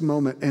in this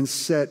moment and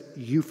set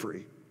you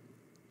free.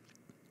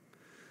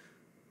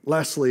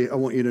 Lastly, I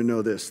want you to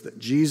know this, that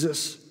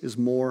Jesus is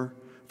more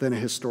than a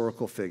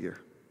historical figure.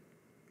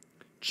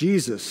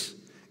 Jesus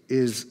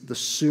is the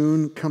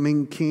soon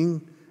coming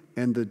King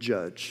and the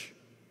judge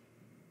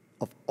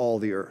of all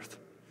the earth.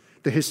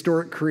 The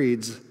historic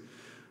creeds,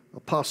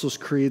 Apostles'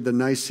 Creed, the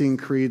Nicene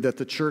Creed that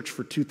the church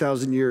for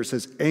 2,000 years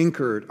has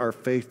anchored our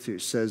faith to,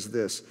 says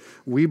this: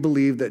 we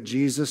believe that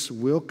Jesus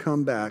will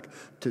come back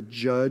to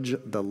judge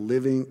the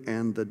living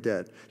and the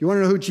dead. You want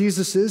to know who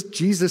Jesus is?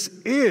 Jesus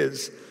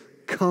is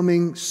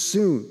coming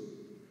soon.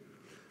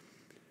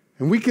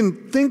 And we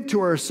can think to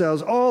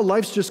ourselves, oh,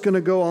 life's just going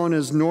to go on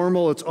as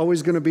normal. It's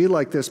always going to be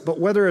like this. But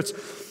whether it's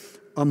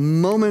a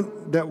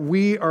moment that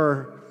we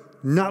are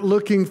not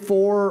looking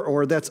for,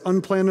 or that's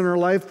unplanned in our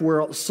life,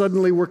 where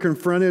suddenly we're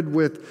confronted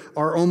with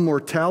our own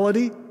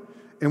mortality,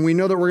 and we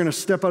know that we're going to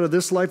step out of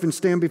this life and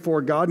stand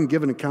before God and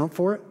give an account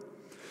for it,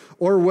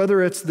 or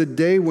whether it's the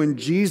day when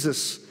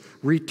Jesus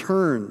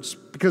returns.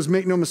 Because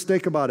make no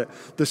mistake about it,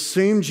 the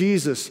same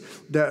Jesus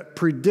that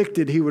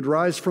predicted he would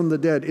rise from the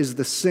dead is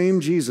the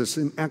same Jesus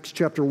in Acts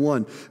chapter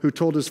 1 who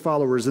told his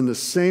followers, in the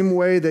same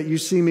way that you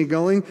see me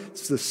going,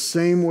 it's the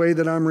same way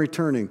that I'm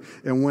returning.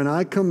 And when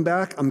I come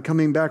back, I'm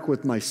coming back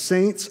with my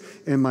saints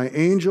and my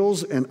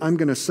angels, and I'm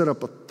going to set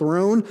up a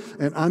throne,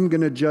 and I'm going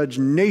to judge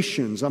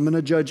nations. I'm going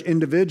to judge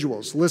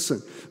individuals.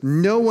 Listen,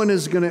 no one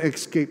is going to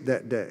escape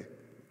that day.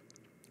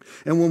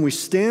 And when we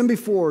stand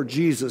before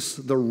Jesus,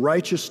 the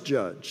righteous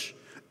judge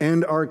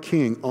and our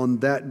King, on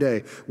that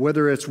day,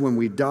 whether it's when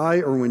we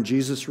die or when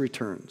Jesus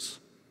returns,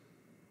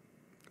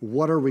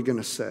 what are we going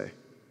to say?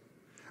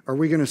 Are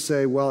we going to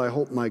say, well, I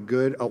hope my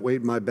good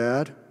outweighed my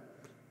bad?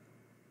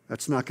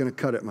 That's not going to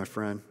cut it, my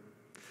friend.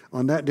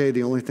 On that day,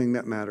 the only thing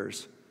that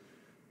matters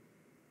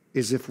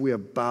is if we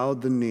have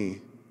bowed the knee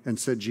and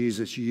said,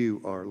 Jesus,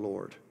 you are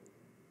Lord.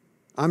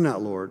 I'm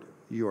not Lord,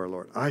 you are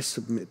Lord. I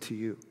submit to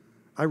you.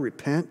 I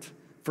repent.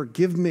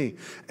 Forgive me.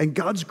 And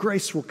God's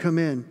grace will come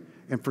in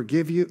and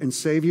forgive you and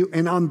save you.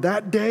 And on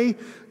that day,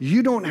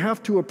 you don't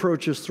have to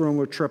approach his throne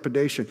with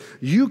trepidation.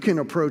 You can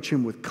approach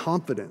him with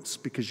confidence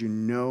because you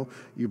know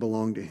you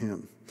belong to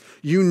him.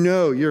 You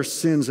know your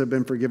sins have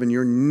been forgiven.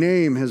 Your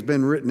name has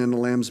been written in the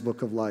Lamb's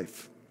Book of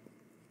Life.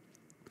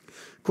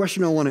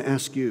 Question I want to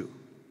ask you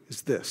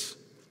is this: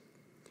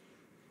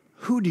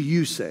 who do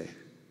you say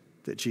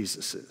that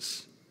Jesus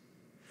is?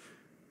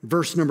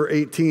 Verse number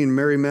 18,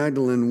 Mary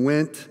Magdalene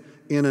went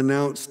and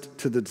announced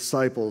to the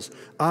disciples,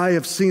 I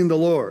have seen the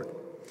Lord.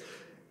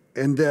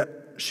 And that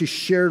she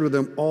shared with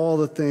them all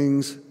the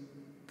things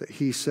that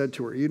he said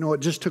to her. You know, it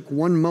just took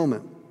one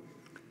moment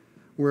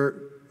where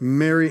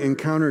Mary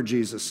encountered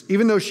Jesus,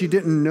 even though she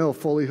didn't know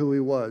fully who he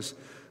was.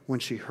 When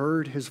she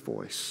heard his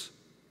voice,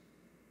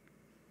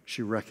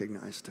 she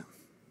recognized him.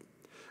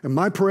 And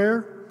my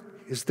prayer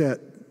is that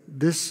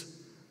this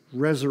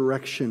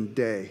resurrection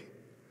day,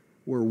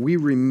 where we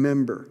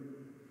remember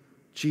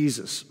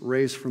Jesus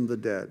raised from the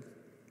dead,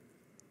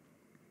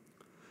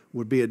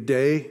 would be a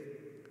day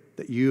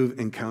that you've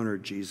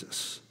encountered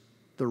Jesus,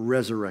 the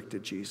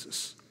resurrected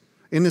Jesus,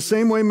 in the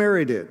same way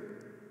Mary did.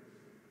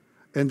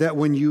 And that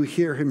when you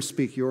hear him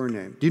speak your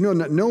name, do you know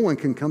that no one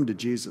can come to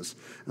Jesus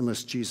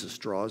unless Jesus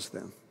draws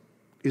them?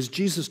 Is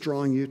Jesus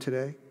drawing you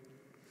today?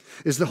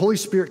 Is the Holy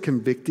Spirit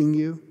convicting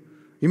you?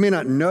 You may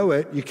not know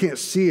it, you can't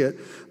see it,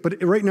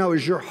 but right now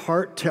is your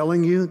heart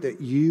telling you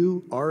that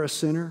you are a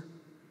sinner,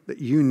 that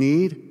you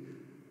need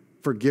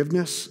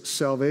forgiveness,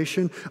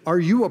 salvation? Are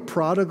you a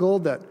prodigal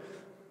that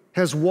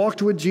has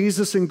walked with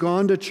Jesus and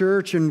gone to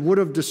church and would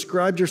have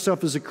described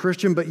yourself as a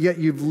Christian, but yet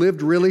you've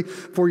lived really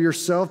for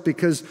yourself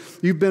because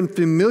you've been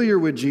familiar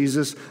with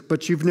Jesus,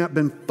 but you've not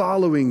been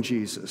following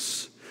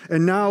Jesus?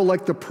 And now,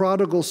 like the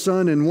prodigal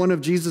son in one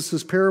of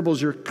Jesus' parables,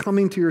 you're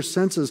coming to your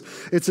senses.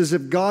 It's as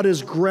if God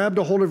has grabbed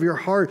a hold of your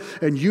heart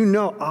and you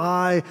know,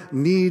 I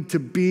need to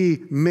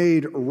be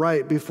made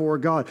right before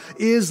God.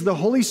 Is the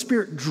Holy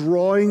Spirit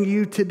drawing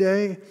you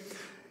today?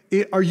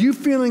 Are you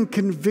feeling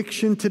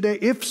conviction today?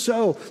 If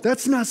so,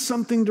 that's not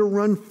something to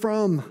run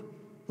from.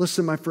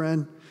 Listen, my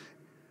friend,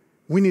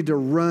 we need to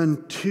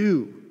run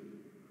to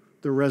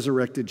the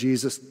resurrected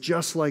Jesus,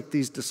 just like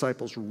these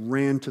disciples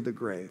ran to the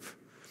grave.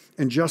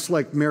 And just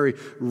like Mary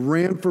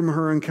ran from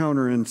her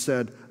encounter and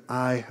said,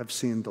 I have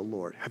seen the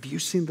Lord. Have you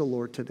seen the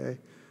Lord today?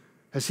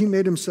 Has he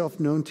made himself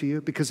known to you?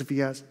 Because if he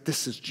has,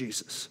 this is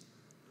Jesus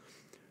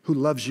who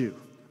loves you.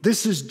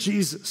 This is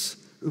Jesus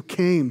who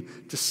came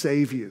to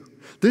save you.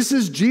 This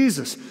is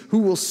Jesus who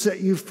will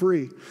set you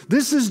free.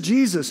 This is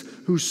Jesus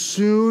who's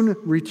soon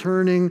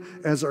returning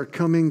as our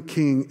coming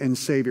King and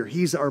Savior.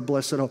 He's our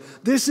blessed hope.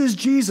 This is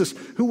Jesus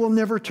who will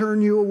never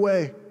turn you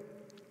away.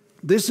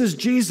 This is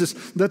Jesus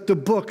that the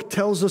book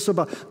tells us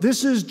about.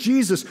 This is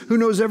Jesus who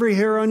knows every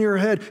hair on your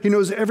head. He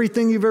knows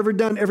everything you've ever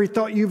done, every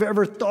thought you've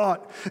ever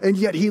thought, and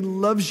yet he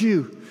loves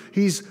you.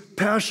 He's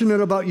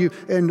passionate about you,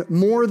 and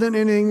more than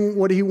anything,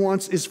 what he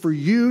wants is for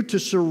you to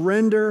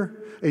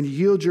surrender and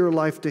yield your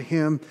life to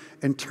him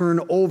and turn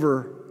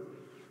over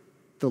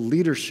the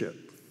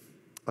leadership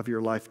of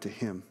your life to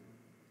him.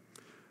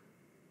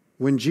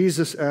 When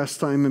Jesus asked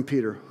Simon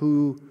Peter,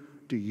 "Who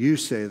do you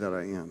say that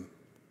I am?"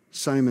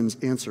 Simon's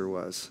answer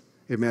was,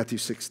 in Matthew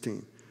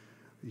 16,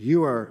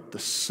 "You are the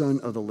Son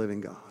of the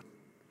living God."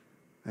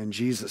 And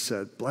Jesus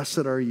said, "Blessed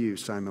are you,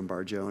 Simon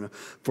Bar-Jonah,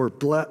 for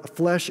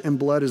flesh and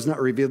blood has not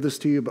revealed this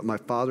to you, but my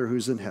Father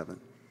who's in heaven."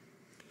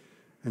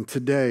 And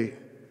today,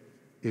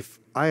 if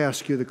I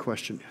ask you the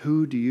question,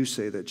 who do you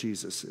say that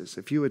Jesus is?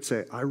 If you would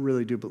say, "I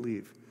really do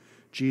believe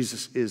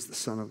Jesus is the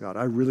Son of God.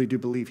 I really do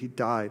believe he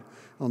died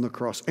on the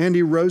cross and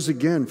he rose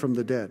again from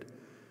the dead,"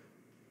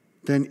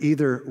 then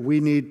either we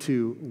need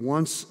to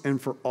once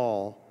and for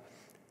all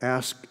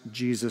ask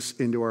Jesus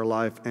into our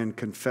life and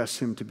confess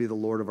him to be the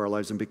Lord of our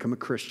lives and become a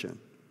Christian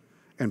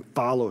and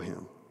follow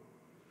him.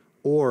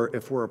 Or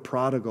if we're a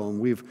prodigal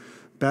and we've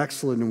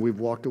backslidden and we've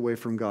walked away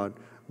from God,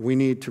 we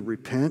need to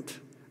repent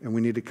and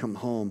we need to come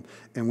home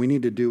and we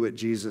need to do what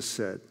Jesus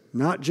said.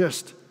 Not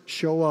just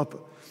show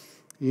up,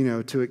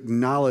 to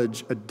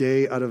acknowledge a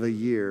day out of a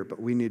year,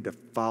 but we need to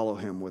follow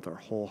him with our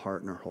whole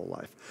heart and our whole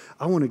life.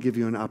 I want to give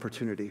you an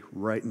opportunity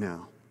right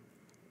now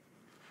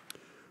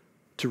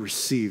to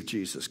receive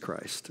Jesus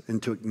Christ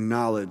and to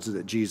acknowledge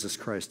that Jesus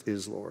Christ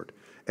is Lord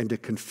and to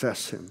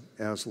confess him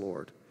as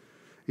Lord.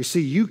 You see,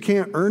 you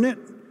can't earn it.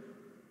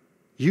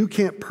 You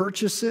can't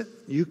purchase it.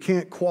 You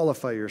can't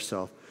qualify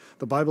yourself.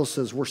 The Bible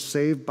says we're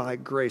saved by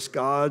grace,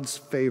 God's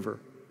favor,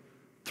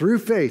 through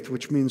faith,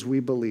 which means we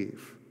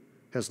believe.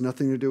 Has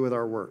nothing to do with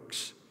our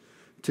works.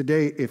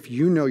 Today, if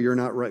you know you're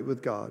not right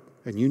with God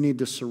and you need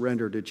to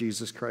surrender to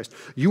Jesus Christ,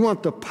 you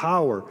want the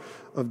power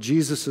of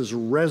Jesus'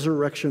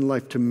 resurrection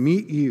life to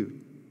meet you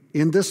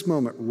in this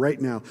moment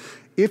right now.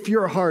 If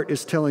your heart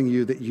is telling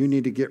you that you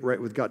need to get right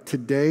with God,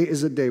 today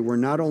is a day where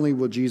not only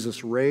will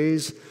Jesus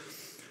raise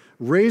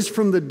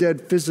from the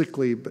dead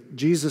physically, but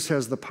Jesus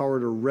has the power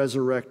to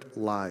resurrect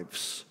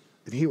lives.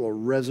 And he will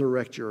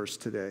resurrect yours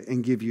today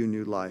and give you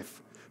new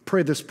life.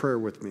 Pray this prayer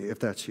with me if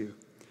that's you.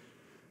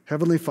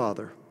 Heavenly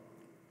Father,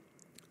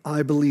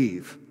 I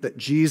believe that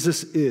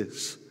Jesus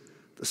is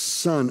the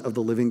Son of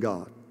the living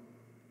God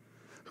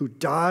who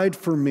died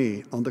for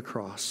me on the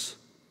cross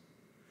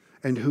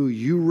and who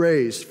you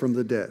raised from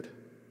the dead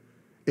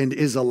and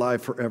is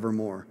alive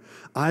forevermore.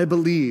 I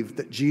believe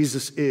that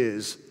Jesus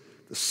is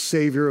the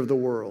Savior of the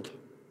world.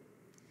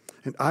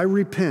 And I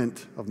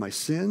repent of my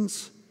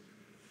sins,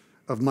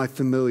 of my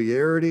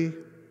familiarity.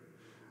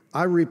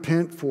 I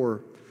repent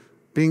for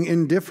being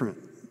indifferent.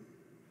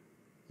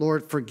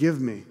 Lord,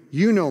 forgive me.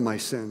 You know my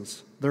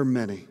sins. They're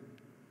many.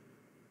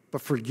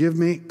 But forgive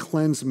me,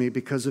 cleanse me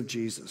because of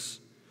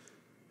Jesus.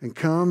 And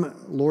come,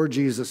 Lord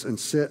Jesus, and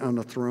sit on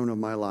the throne of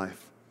my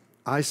life.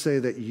 I say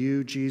that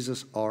you,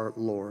 Jesus, are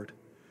Lord.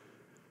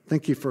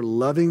 Thank you for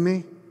loving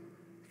me,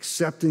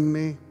 accepting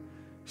me,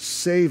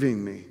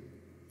 saving me,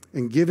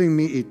 and giving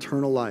me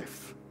eternal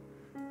life.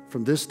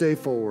 From this day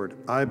forward,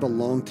 I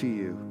belong to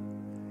you.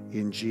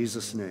 In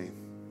Jesus' name,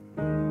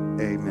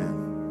 amen.